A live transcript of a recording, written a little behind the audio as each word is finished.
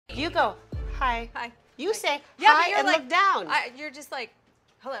You go, hi. Hi. You say Yeah, but hi you're and like, look down. You're just like,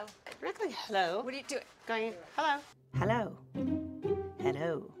 hello. I'm not going, hello. What are you doing? Going, hello. Hello.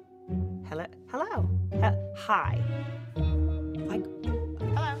 Hello. Hello. Hello. Hi. Like,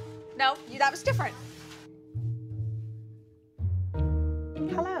 hello. No, that was different.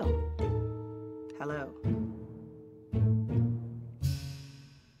 Hello. Hello.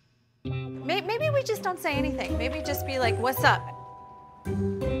 Maybe we just don't say anything. Maybe just be like, what's up?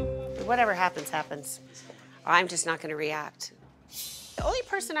 Whatever happens, happens. I'm just not going to react. The only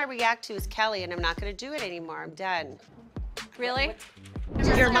person I react to is Kelly, and I'm not going to do it anymore. I'm done. Really?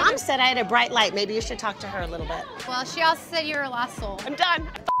 Your mom said I had a bright light. Maybe you should talk to her a little bit. Well, she also said you were a lost soul. I'm done.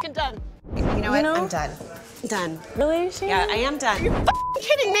 I'm fucking done. You know what? I'm done. Done. Really, Shannon? Yeah, I am done. You're fucking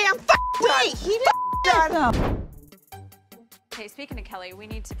kidding me. I'm fucking done. Wait, he done. Okay, speaking of Kelly, we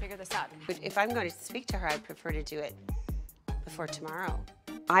need to figure this out. But if I'm going to speak to her, I'd prefer to do it before tomorrow.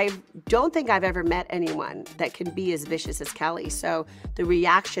 I don't think I've ever met anyone that can be as vicious as Kelly. So the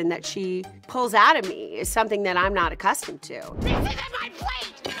reaction that she pulls out of me is something that I'm not accustomed to. This isn't my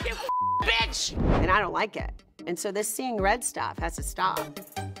plate, you bitch! And I don't like it. And so this seeing red stuff has to stop.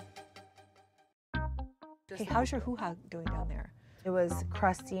 Hey, how's your hoo-ha doing down there? It was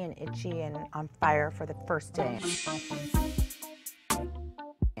crusty and itchy and on fire for the first day.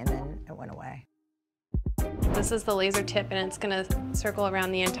 And then it went away. This is the laser tip, and it's gonna circle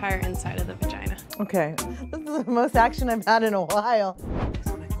around the entire inside of the vagina. Okay, this is the most action I've had in a while.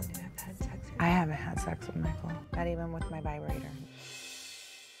 Has Michael had sex? I haven't had sex with Michael, not even with my vibrator.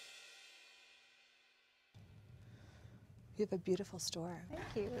 You have a beautiful store.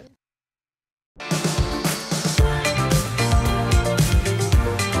 Thank you.